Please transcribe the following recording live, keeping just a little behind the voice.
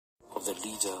of the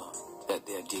leader that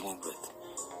they are dealing with.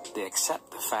 They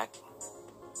accept the fact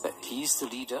that he is the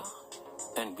leader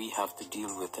and we have to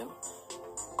deal with him.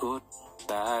 Good,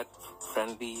 bad,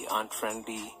 friendly,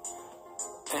 unfriendly.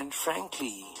 And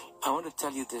frankly, I want to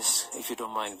tell you this, if you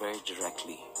don't mind, very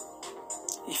directly.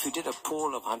 If you did a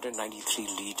poll of 193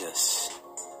 leaders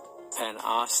and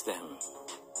asked them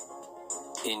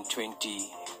in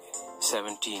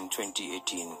 2017,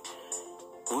 2018,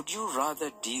 would you rather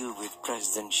deal with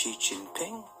President Xi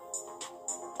Jinping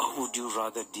or would you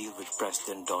rather deal with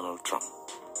President Donald Trump?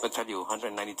 I'll tell you,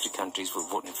 193 countries will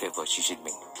vote in favor of Xi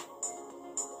Jinping.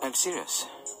 I'm serious.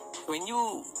 When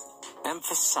you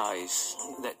emphasize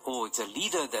that, oh, it's a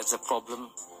leader that's a problem,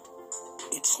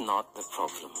 it's not the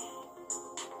problem.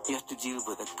 You have to deal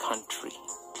with a country.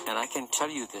 And I can tell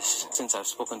you this, since I've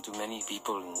spoken to many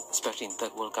people, especially in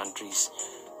third world countries,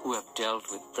 who have dealt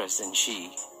with President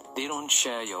Xi. They don't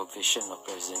share your vision of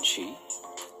President Xi.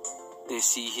 They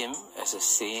see him as a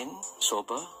sane,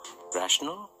 sober,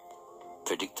 rational,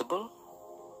 predictable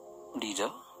leader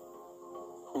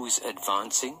who is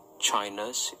advancing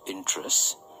China's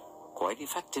interests quite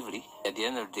effectively. At the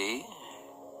end of the day,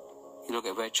 you look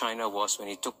at where China was when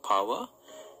he took power,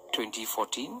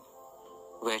 2014,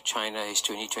 where China is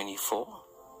 2024,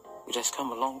 it has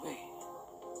come a long way.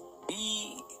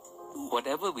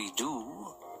 Whatever we do,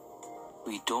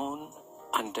 we don't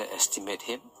underestimate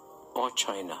him or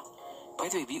China. By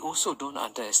the way, we also don't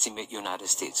underestimate United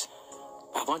States.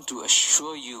 I want to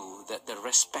assure you that the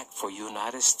respect for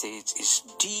United States is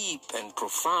deep and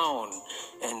profound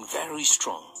and very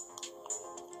strong.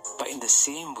 But in the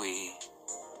same way,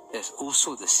 there's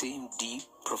also the same deep,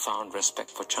 profound respect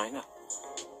for China.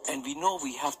 And we know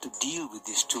we have to deal with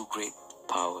these two great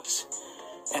powers.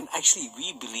 And actually,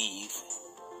 we believe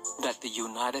that the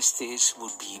United States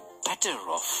would be better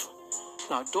off.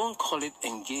 Now, don't call it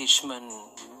engagement,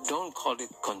 don't call it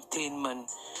containment,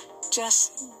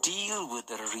 just deal with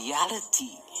the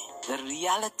reality. The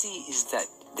reality is that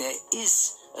there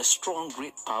is a strong,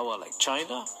 great power like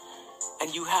China,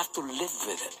 and you have to live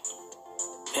with it.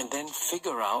 And then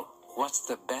figure out what's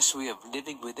the best way of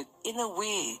living with it in a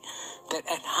way that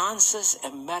enhances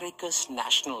America's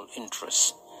national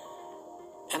interests.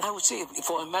 And I would say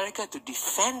for America to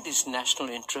defend its national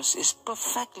interests is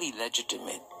perfectly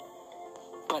legitimate.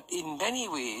 But in many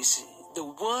ways, the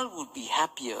world would be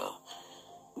happier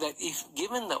that if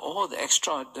given all the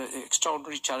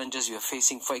extraordinary challenges we are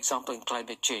facing, for example, in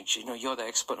climate change, you're the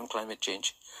expert on climate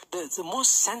change, the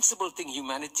most sensible thing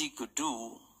humanity could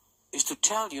do is to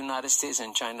tell the United States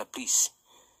and China, please,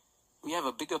 we have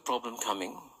a bigger problem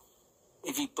coming.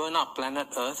 If we burn up planet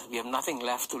Earth, we have nothing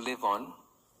left to live on.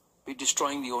 We're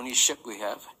destroying the only ship we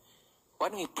have. Why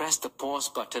don't we press the pause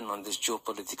button on this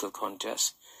geopolitical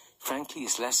contest? Frankly,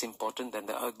 it's less important than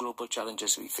the global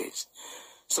challenges we face.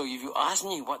 So if you ask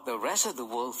me what the rest of the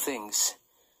world thinks,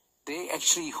 they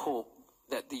actually hope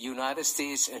that the United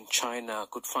States and China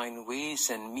could find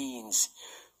ways and means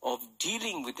of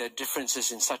dealing with their differences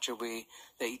in such a way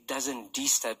that it doesn't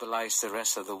destabilize the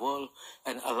rest of the world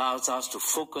and allows us to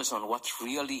focus on what's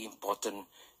really important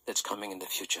that's coming in the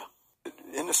future.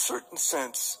 In a certain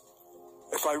sense,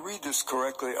 if I read this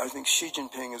correctly, I think Xi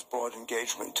Jinping has brought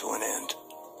engagement to an end.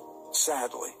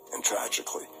 Sadly and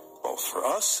tragically, both for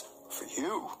us, for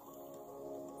you,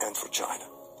 and for China.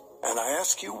 And I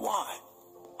ask you why.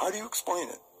 How do you explain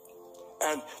it?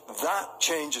 And that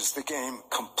changes the game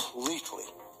completely.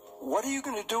 What are you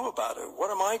going to do about it?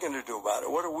 What am I going to do about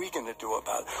it? What are we going to do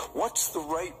about it? What's the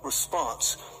right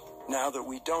response now that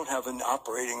we don't have an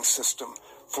operating system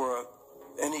for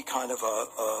any kind of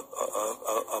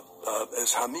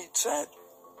as Hamid said,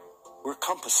 we're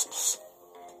compassless.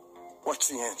 What's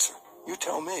the answer? You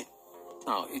tell me.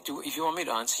 Now, if you want me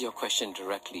to answer your question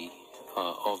directly,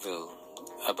 Orville,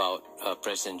 about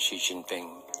President Xi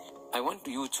Jinping, I want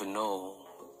you to know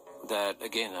that,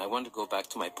 again, I want to go back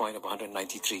to my point of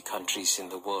 193 countries in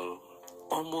the world.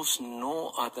 Almost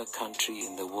no other country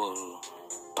in the world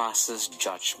passes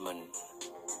judgment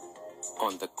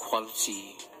on the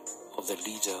quality of the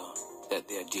leader that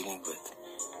they are dealing with.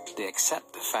 They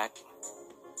accept the fact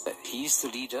that he is the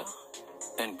leader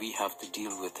and we have to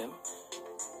deal with him.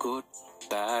 Good,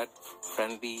 bad,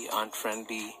 friendly,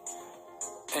 unfriendly.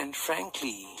 And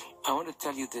frankly, I want to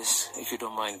tell you this, if you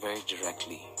don't mind, very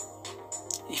directly.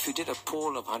 If you did a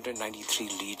poll of 193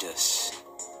 leaders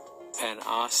and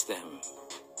asked them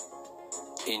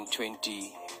in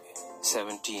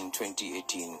 2017,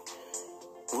 2018,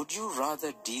 would you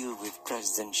rather deal with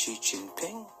President Xi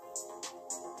Jinping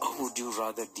or would you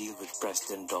rather deal with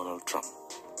President Donald Trump?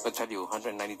 I'll tell you,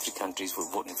 193 countries will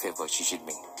vote in favor of Xi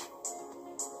Jinping.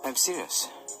 I'm serious.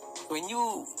 When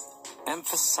you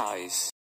emphasize